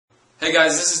Hey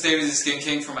guys, this is David the Skin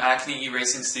King from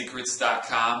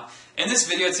AcneErasingSecrets.com. In this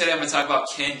video today I'm going to talk about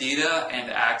Candida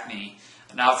and acne.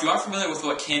 Now if you aren't familiar with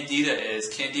what Candida is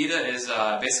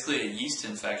basically a yeast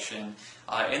infection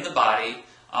in the body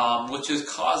which is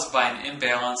caused by an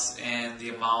imbalance in the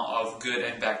amount of good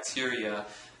and bad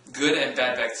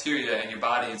bacteria in your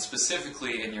body, and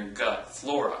specifically in your gut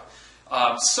flora.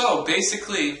 So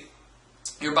basically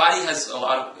your body has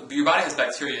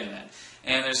bacteria in it.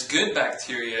 And there's good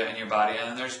bacteria in your body, and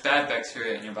then there's bad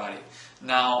bacteria in your body.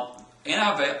 Now,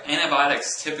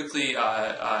 antibiotics, typically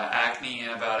acne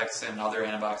antibiotics and other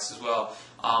antibiotics as well,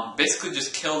 basically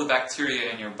just kill the bacteria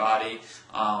in your body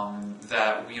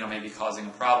that may be causing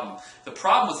a problem. The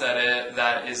problem with that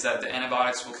is that the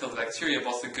antibiotics will kill the bacteria,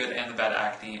 both the good and the bad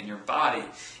acne in your body.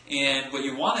 And what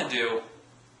you want to do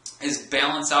is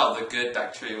balance out the good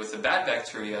bacteria with the bad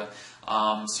bacteria,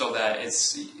 so that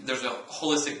there's a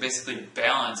holistic, basically,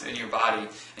 balance in your body,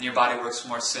 and your body works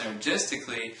more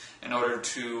synergistically in order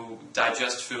to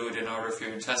digest food, in order for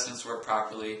your intestines to work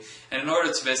properly, and in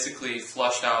order to basically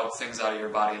flush out things out of your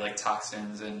body like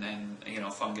toxins and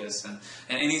fungus and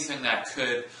anything that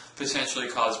could potentially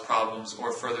cause problems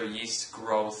or further yeast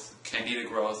growth, candida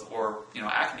growth, or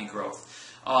acne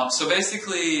growth. So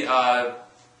basically,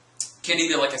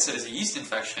 Candida, like I said, is a yeast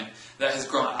infection that has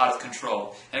grown out of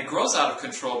control. And it grows out of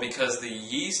control because the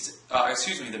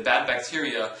bad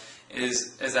bacteria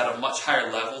is at a much higher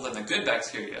level than the good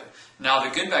bacteria. Now, the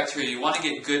good bacteria, you want to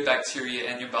get good bacteria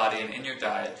in your body and in your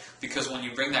diet, because when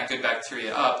you bring that good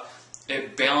bacteria up,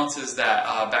 it balances that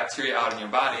bacteria out in your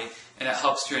body, and it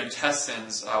helps your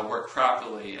intestines work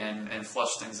properly and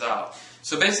flush things out.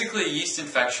 So basically, yeast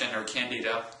infection, or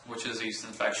Candida, which is a yeast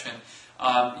infection,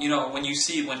 when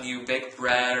you bake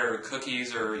bread or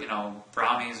cookies or,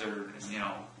 brownies or,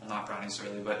 well, not brownies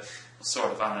really, but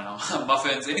sort of, I don't know,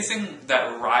 muffins, anything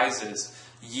that rises,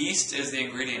 yeast is the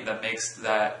ingredient that makes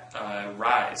that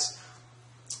rise.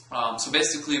 So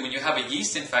basically, when you have a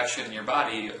yeast infection in your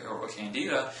body, or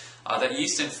Candida, that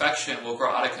yeast infection will grow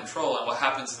out of control, and what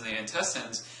happens in the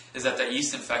intestines is that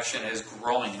yeast infection is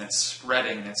growing and it's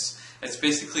spreading, and it's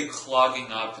basically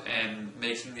clogging up and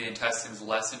making the intestines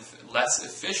less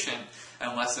efficient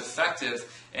and less effective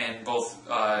in both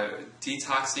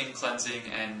detoxing, cleansing,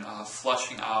 and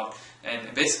flushing out,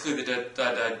 and basically the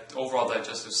overall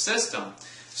digestive system.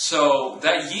 So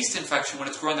that yeast infection, when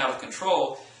it's growing out of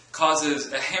control,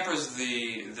 hampers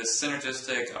the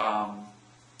synergistic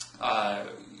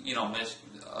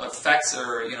effects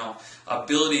or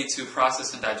ability to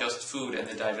process and digest food in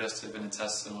the digestive and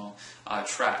intestinal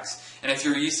tracts. And if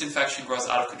your yeast infection grows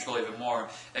out of control even more,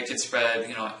 it can spread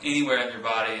anywhere in your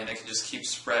body, and it can just keep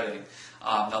spreading.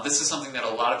 Now, this is something that a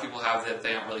lot of people have that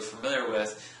they aren't really familiar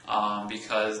with,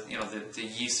 because the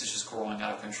yeast is just growing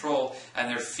out of control, and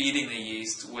they're feeding the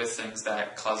yeast with things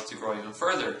that cause it to grow even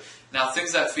further. Now,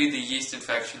 things that feed the yeast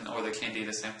infection, or the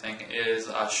Candida, same thing, is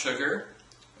sugar,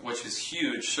 which is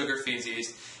huge. Sugar feeds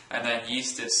yeast, and then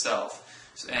yeast itself.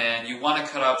 And you want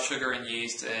to cut out sugar and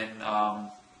yeast, and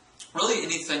really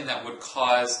anything that would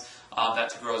cause that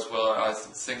to grow as well are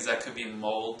things that could be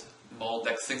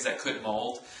things that could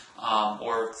mold,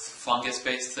 or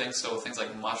fungus-based things, so things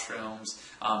like mushrooms,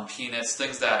 peanuts,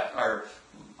 things that are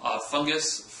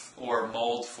fungus or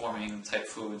mold-forming type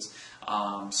foods.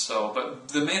 But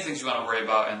the main things you want to worry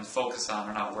about and focus on,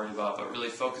 or not worry about, but really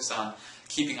focus on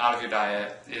keeping out of your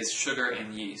diet, is sugar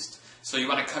and yeast. So you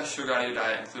want to cut sugar out of your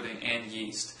diet, including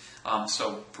yeast.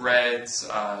 So breads,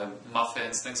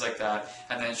 muffins, things like that,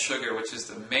 and then sugar, which is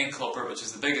the main culprit, which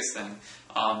is the biggest thing.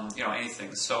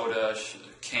 Anything, soda,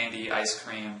 candy, ice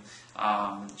cream,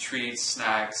 treats,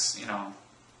 snacks,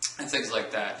 and things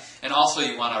like that. And also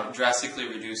you want to drastically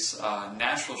reduce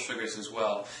natural sugars as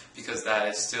well, because that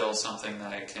is still something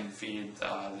that can feed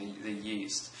the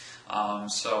yeast.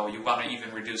 So you want to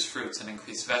even reduce fruits and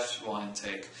increase vegetable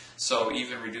intake. So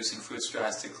even reducing fruits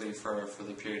drastically for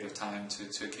the period of time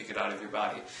to kick it out of your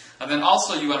body. And then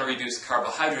also you want to reduce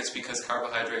carbohydrates, because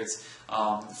carbohydrates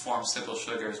form simple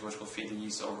sugars, which will feed the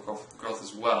yeast overgrowth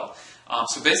as well.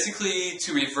 So basically,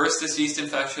 to reverse this yeast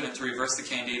infection and to reverse the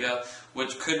Candida,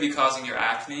 which could be causing your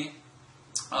acne,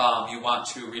 you want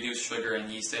to reduce sugar and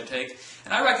yeast intake.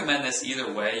 And I recommend this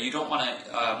either way. You don't want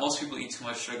to, most people eat too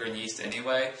much sugar and yeast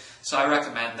anyway, so I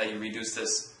recommend that you reduce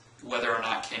this whether or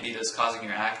not Candida is causing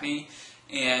your acne.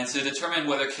 And to determine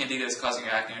whether Candida is causing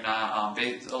your acne or not,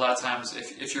 a lot of times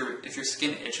if your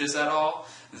skin itches at all,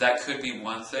 that could be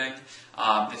one thing.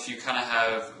 If you kind of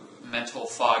have mental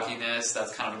fogginess,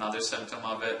 that's kind of another symptom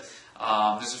of it.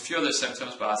 There's a few other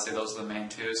symptoms, but I'd say those are the main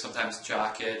two. Sometimes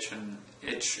jock itch and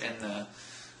itch in the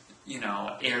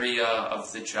area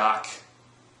of the jock.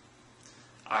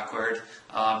 awkward.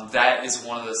 That is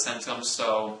one of the symptoms.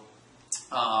 So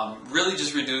really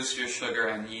just reduce your sugar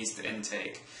and yeast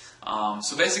intake.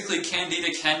 So basically,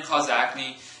 Candida can cause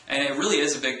acne, and it really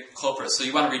is a big culprit. So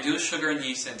you want to reduce sugar and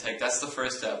yeast intake. That's the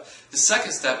first step. The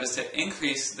second step is to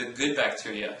increase the good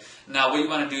bacteria. Now, what you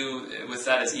want to do with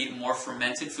that is eat more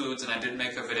fermented foods, and I did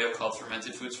make a video called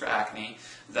Fermented Foods for Acne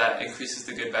that increases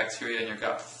the good bacteria in your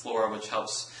gut flora, which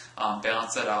helps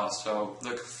balance that out. So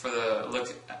look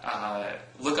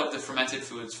up the Fermented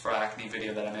Foods for Acne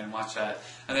video that I made and watch that.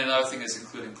 And then another thing is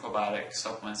including probiotic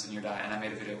supplements in your diet, and I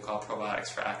made a video called Probiotics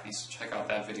for Acne, so check out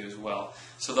that video as well.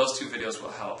 So those two videos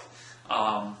will help.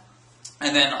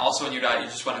 And then also in your diet, you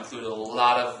just want to include a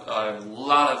lot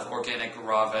of organic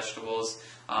raw vegetables,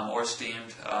 or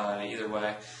steamed, either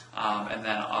way, and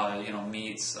then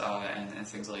meats and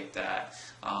things like that,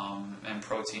 and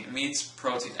meats,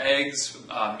 eggs,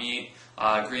 meat,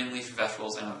 green leafy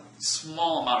vegetables, and a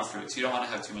small amount of fruits. You don't want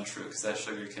to have too much fruit because that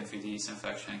sugar can feed the yeast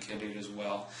infection and Candida as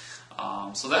well.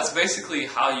 So that's basically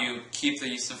how you keep the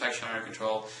yeast infection under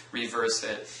control, reverse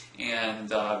it, and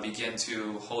begin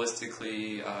to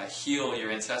holistically heal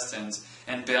your intestines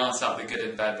and balance out the good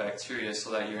and bad bacteria so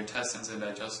that your intestines and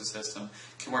digestive system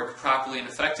can work properly and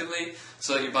effectively,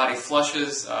 so that your body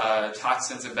flushes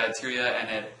toxins and bacteria, and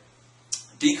it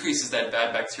decreases that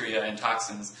bad bacteria and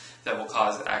toxins that will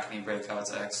cause acne,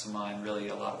 breakouts, eczema, and really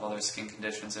a lot of other skin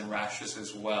conditions and rashes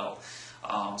as well.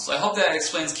 So I hope that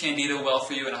explains Candida well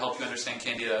for you, and I hope you understand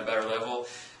Candida at a better level.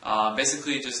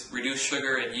 Basically, just reduce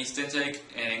sugar and yeast intake,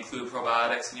 and include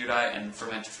probiotics in your diet and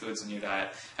fermented foods in your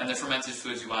diet. And the fermented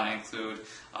foods you want to include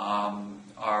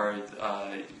are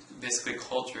basically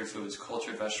cultured foods,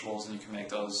 cultured vegetables, and you can make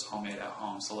those homemade at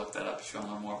home. So look that up if you want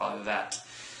to learn more about that.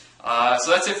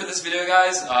 So that's it for this video,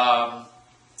 guys.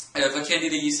 If a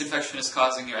Candida yeast infection is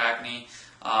causing your acne,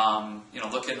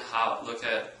 look at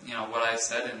what I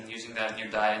said and using that in your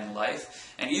diet and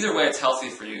life. And either way, it's healthy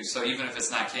for you. So even if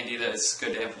it's not Candida, it's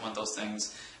good to implement those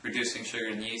things, reducing sugar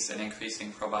and yeast and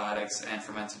increasing probiotics and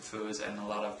fermented foods and a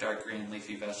lot of dark green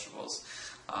leafy vegetables.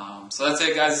 So that's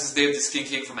it, guys. This is Dave, the Skin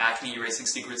King from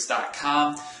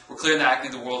AcneErasingSecrets.com. We're clearing the acne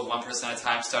of the world 1% at a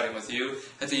time, starting with you.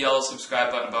 Hit the yellow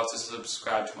subscribe button above to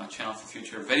subscribe to my channel for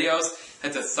future videos.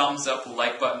 Hit the thumbs up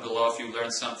like button below if you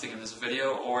learned something in this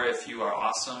video, or if you are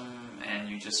awesome and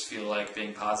you just feel like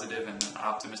being positive and an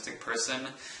optimistic person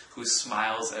who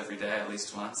smiles every day at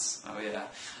least once. Oh yeah.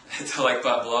 Hit the like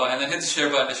button below, and then hit the share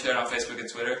button to share it on Facebook and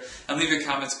Twitter. And leave your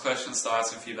comments, questions,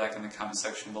 thoughts, and feedback in the comment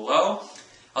section below.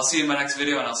 I'll see you in my next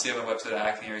video, and I'll see you on my website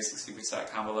at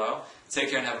AcneErasingSecrets.com below. Take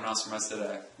care and have an awesome rest of the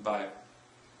day. Bye.